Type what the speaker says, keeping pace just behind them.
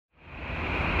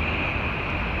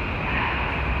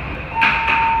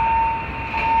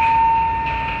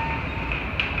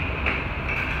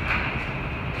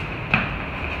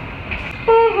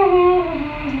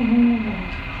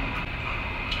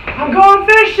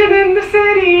fishing in the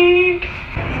city.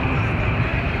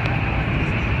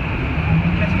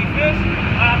 Catch any fish?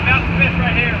 I'm about to fish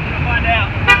right here. We're gonna find out.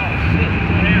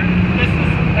 This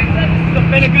has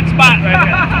been a good spot right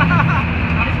here.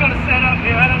 I'm just gonna set up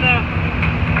here. I don't know.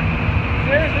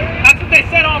 Seriously? That's what they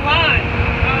said online.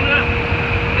 I don't know.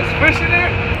 There's fish in there?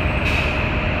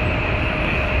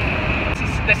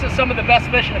 This is some of the best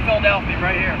fishing in Philadelphia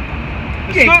right here.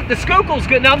 The skookle's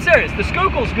good. No, I'm serious. The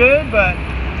skookle's good, but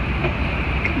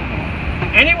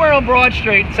anywhere on Broad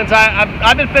Street, since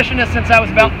I've been fishing this since I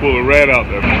was about. Pull a rat out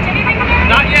there.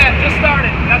 Not yet. Just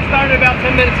started. Got started about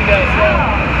 10 minutes ago. So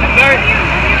What are you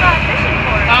fishing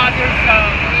for? there's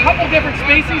a couple different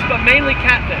species, but mainly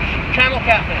catfish, channel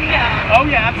catfish. Yeah. Oh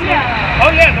yeah, absolutely. Yeah.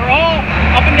 Oh yeah, they're all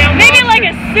up and down. Maybe like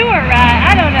a sewer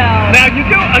rat. I don't know. Now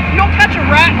you'll catch a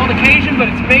rat on occasion, but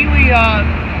it's mainly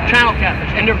channel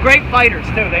catfish, and they're great fighters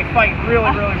too. They fight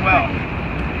really, really well.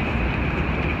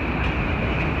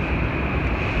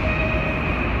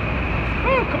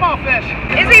 Ooh, come on, fish.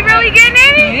 Is he really getting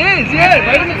any? He is, yeah,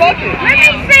 right in the bucket. Let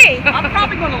me see. I'm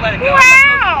probably going to let it go.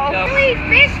 Wow. No. Please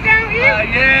fish, don't you?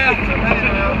 Yeah.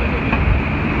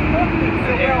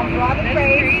 That's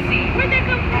crazy. Where'd that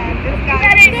come from? You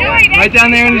gotta enjoy that. Right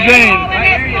down there in the drain.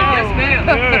 Yes, ma'am.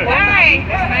 Nice.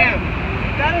 Yes, ma'am.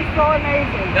 That is so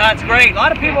amazing. That's great. A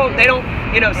lot of people, they don't,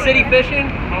 city fishing,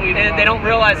 and they don't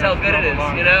realize how good it is,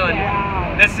 and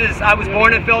I was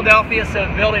born in Philadelphia, so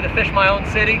the ability to fish my own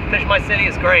city, fish my city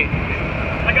is great.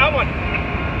 I got one.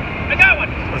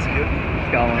 That's good.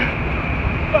 Got one.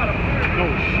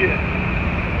 Oh shit.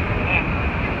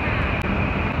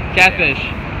 Catfish.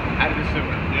 Out of the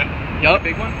sewer. Yeah. Yup.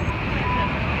 Big one?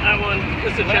 That one,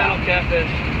 this is a channel catfish.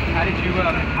 How did you,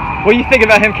 what do you think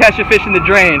about him catching fish in the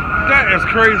drain? That is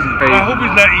crazy. I hope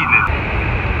he's not eating it.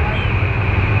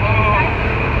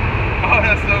 Oh,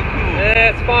 that's so cool.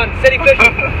 Yeah, it's fun. City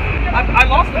fishing. I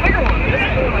lost the bigger one. This is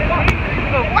cool.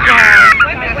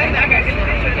 Wait a minute. I gotta get a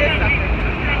picture of this.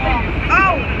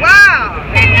 Oh, wow.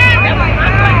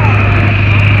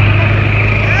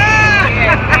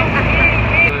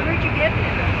 Where'd you get it?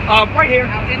 Right here.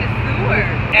 Out in the sewer.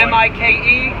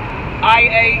 Mikeaconelli.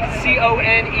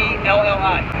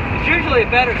 It's usually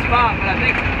a better spot, but I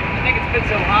think it's been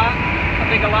so hot. I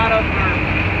think a lot of them are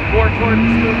more toward the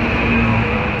scoop.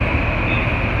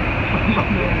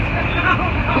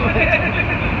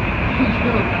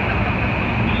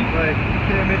 Like, you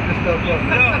can't make this stuff up.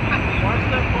 No, watch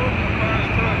that pole for the cars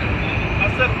turn. I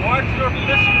said watch your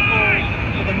fishing pole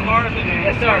for the cars in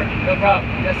Yes, sir. No problem.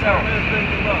 Yes, sir.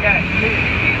 Okay.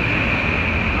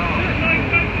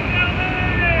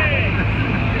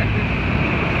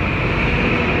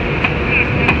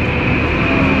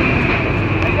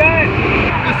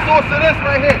 The source of this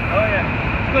right here. Oh yeah.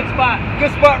 Good spot.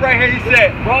 Good spot right here, you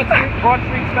said. Broad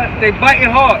Street special. They biting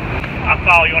hard. I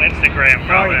follow you on Instagram,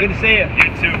 brother. Good to see you.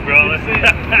 You too, brother.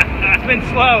 It's been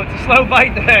slow. It's a slow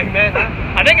bite today, man.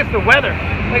 I think it's the weather.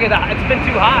 Look at that. It's been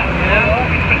too hot.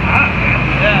 It's been hot, man.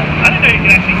 Yeah. I didn't know you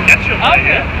could actually catch them. Oh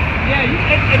yeah.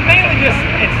 Yeah. It mainly just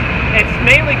it's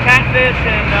mainly catfish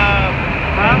and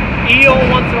eel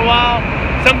once in a while.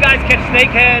 Some guys catch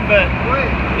snakehead, but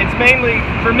it's mainly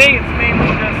for me. It's mainly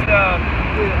just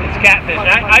it's catfish.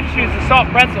 I just use the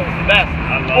soft pretzel. It's the best.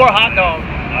 Or a hot dog.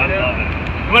 I love it.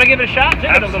 You want to give it a shot?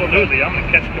 Jig it a little bit. Absolutely. I'm gonna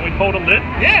catch. Can we pull the lid?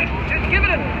 Yeah, just give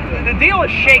it a. The deal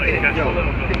is shaking it Catch just a it.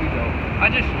 little bit.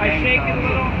 I shake it a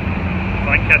little.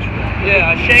 If I catch one,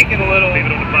 Yeah, I shake it a little. leave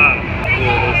it on the bottom.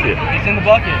 Yeah, that's it. It's in the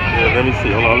bucket. Yeah, let me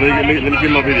see. Hold on. Let me get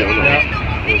my video. Hold on.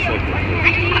 Yeah.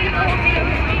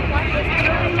 1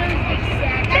 second.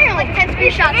 They're like 10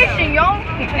 fish shots. Fishing, yo.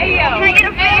 Hey, yo. Can I get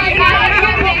a fish?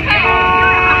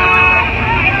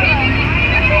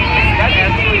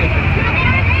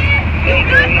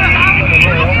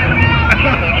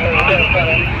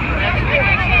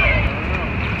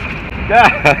 Yeah.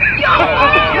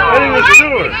 What are you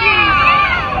doing?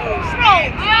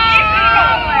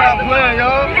 Stop playing,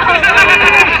 y'all.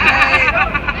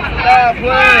 Stop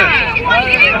playing.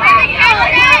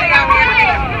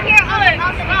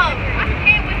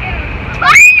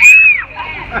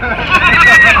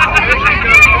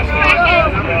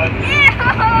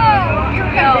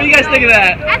 What do you guys think of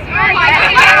that? That's right.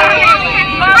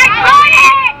 I caught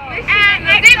it!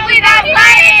 And simply that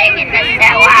fighting in the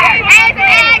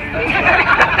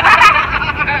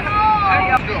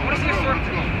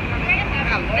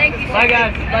Thank you. Bye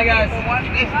guys. Bye guys.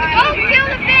 Oh, kill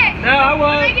the fish! No, I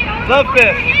won't. Love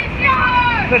fish.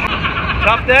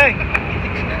 Tough day.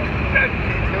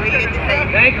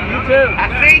 Thank you. You too. I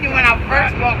seen you when I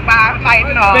first walked by. I'm like,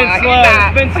 no. It's been slow.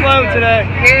 It's been slow today.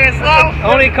 Yeah, it's slow.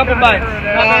 Only a couple bites.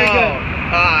 Not very good.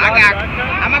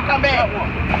 I'm gonna come back.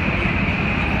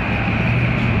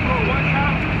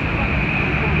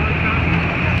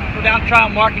 try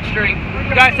on Market Street.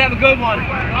 You guys have a good one.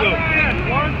 Good.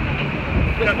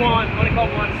 Just one. Only call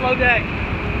one. Slow day.